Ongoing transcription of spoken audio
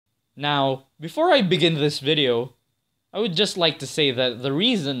Now, before I begin this video, I would just like to say that the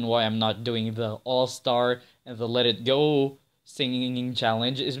reason why I'm not doing the All-Star and the Let It Go singing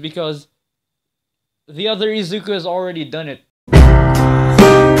challenge is because the other Izuku has already done it.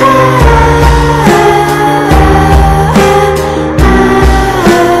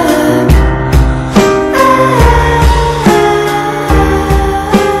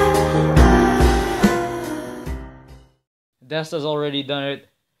 Des has already done it,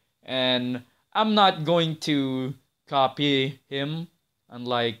 and I'm not going to copy him,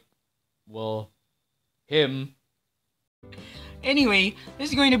 unlike, well, him. Anyway, this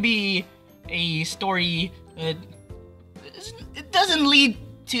is going to be a story that it doesn't lead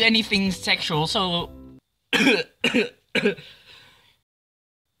to anything sexual, so...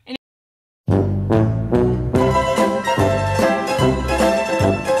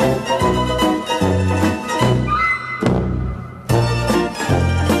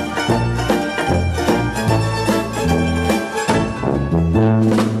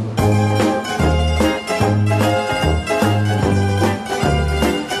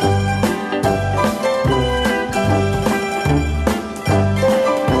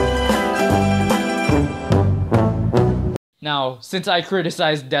 Now, since I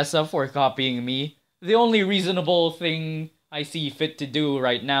criticized Dessa for copying me, the only reasonable thing I see fit to do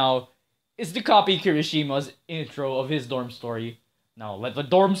right now is to copy Kirishima's intro of his dorm story. Now, let the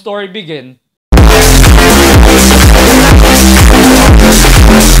dorm story begin.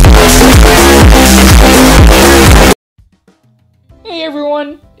 Hey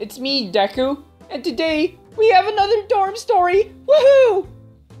everyone, it's me, Deku, and today we have another dorm story! Woohoo!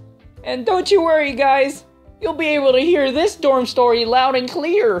 And don't you worry, guys. You'll be able to hear this dorm story loud and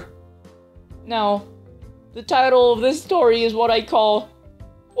clear. Now, the title of this story is what I call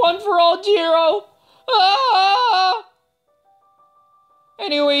One For All Jirou. Ah!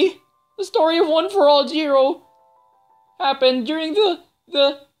 Anyway, the story of One For All Jirou happened during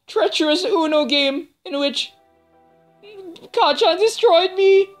the treacherous Uno game in which Kacchan destroyed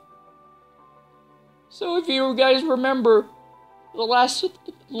me. So if you guys remember, the last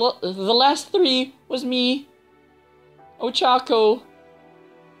three was me, Ochako,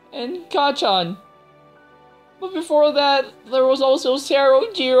 and Kacchan. But before that, there was also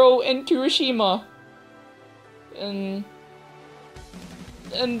Sero, Jiro, and Kirishima. And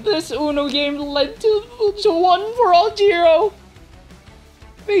this Uno game led to One For All Jirou.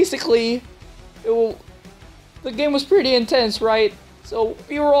 Basically, the game was pretty intense, right? So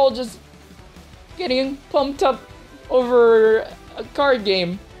we were all just getting pumped up over a card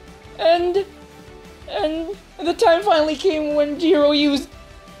game. And the time finally came when Jiro used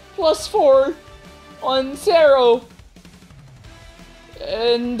 +4 on Sero.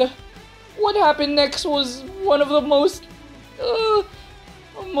 And what happened next was one of the most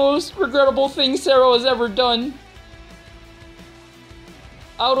regrettable things Sero has ever done.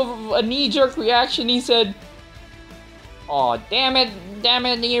 Out of a knee-jerk reaction, he said, "Aw, damn it,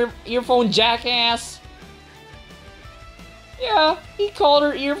 earphone jackass." Yeah, he called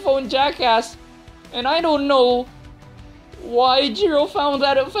her earphone jackass, and I don't know why Jiro found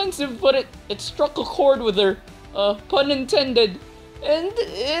that offensive, but it struck a chord with her, pun intended, and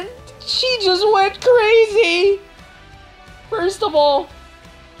she just went crazy. First of all,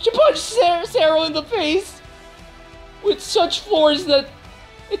 she punched Sero in the face with such force that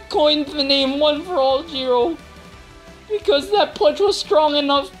it coined the name One For All Jirou, because that punch was strong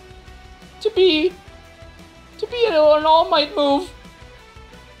enough to be an all-might move.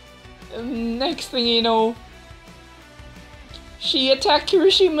 And next thing you know, she attacked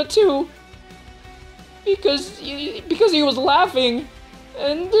Kirishima too, because he was laughing,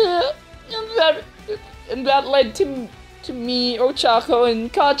 and that led to me, Ochako,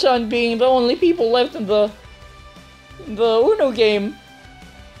 and Kacchan being the only people left in the Uno game.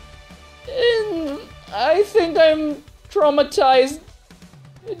 And I think I'm traumatized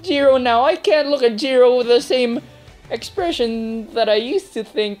Jiro now. I can't look at Jiro with the same expression that I used to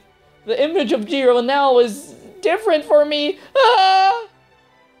think. The image of Jiro now is different for me. Ah!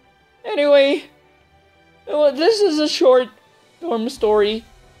 Anyway, well, this is a short dorm story,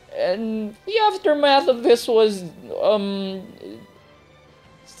 and the aftermath of this was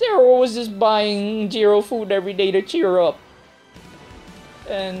Sero was just buying Jiro food every day to cheer her up.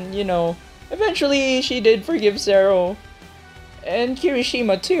 And, you know, eventually she did forgive Sero. And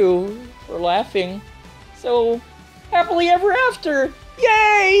Kirishima too, for laughing. So, happily ever after!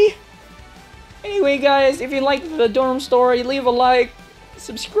 Yay! Anyway guys, if you liked the dorm story, leave a like,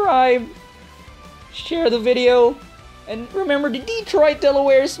 subscribe, share the video, and remember to Detroit,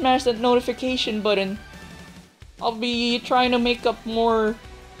 Delaware, smash that notification button. I'll be trying to make up more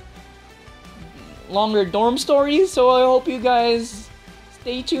longer dorm stories, so I hope you guys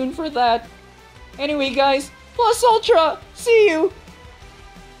stay tuned for that. Anyway, guys, Plus Ultra, see you!